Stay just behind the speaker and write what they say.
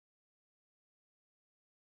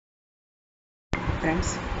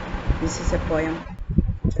Friends, this is a poem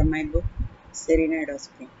from my book Serenade of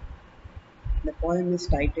Spring. The poem is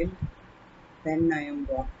titled When I Am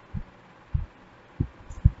Born.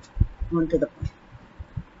 On to the poem.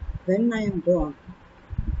 When I am born,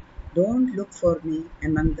 don't look for me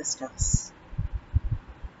among the stars,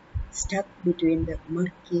 stuck between the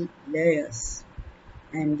murky layers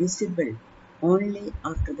and visible only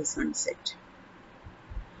after the sunset.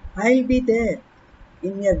 I'll be there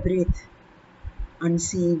in your breath,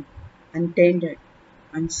 unseen, untainted,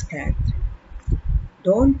 unscared.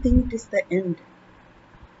 Don't think it is the end.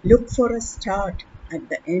 Look for a start at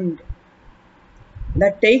the end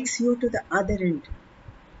that takes you to the other end,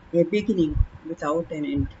 a beginning without an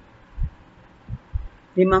end.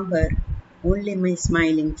 Remember only my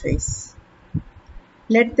smiling face.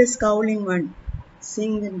 Let the scowling one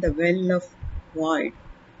sing in the well of void.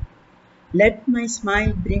 Let my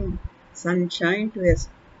smile bring sunshine to a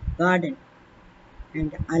garden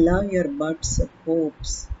and allow your buds of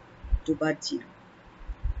hopes to burgeon.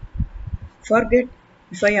 Forget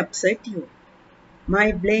if I upset you,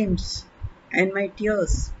 my blames and my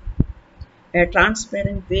tears, a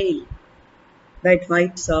transparent veil that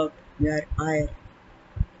wipes out your ire.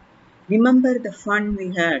 Remember the fun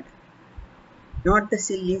we had, not the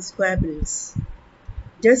silly squabbles,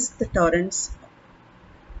 just the torrents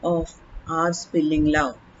of our spilling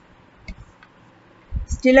love.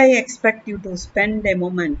 Still, I expect you to spend a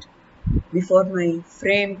moment before my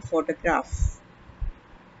framed photograph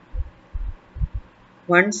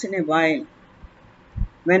once in a while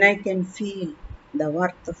when I can feel the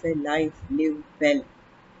worth of a life lived well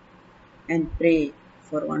and pray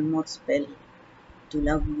for one more spell to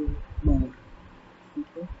love you more. Thank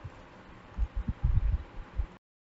you.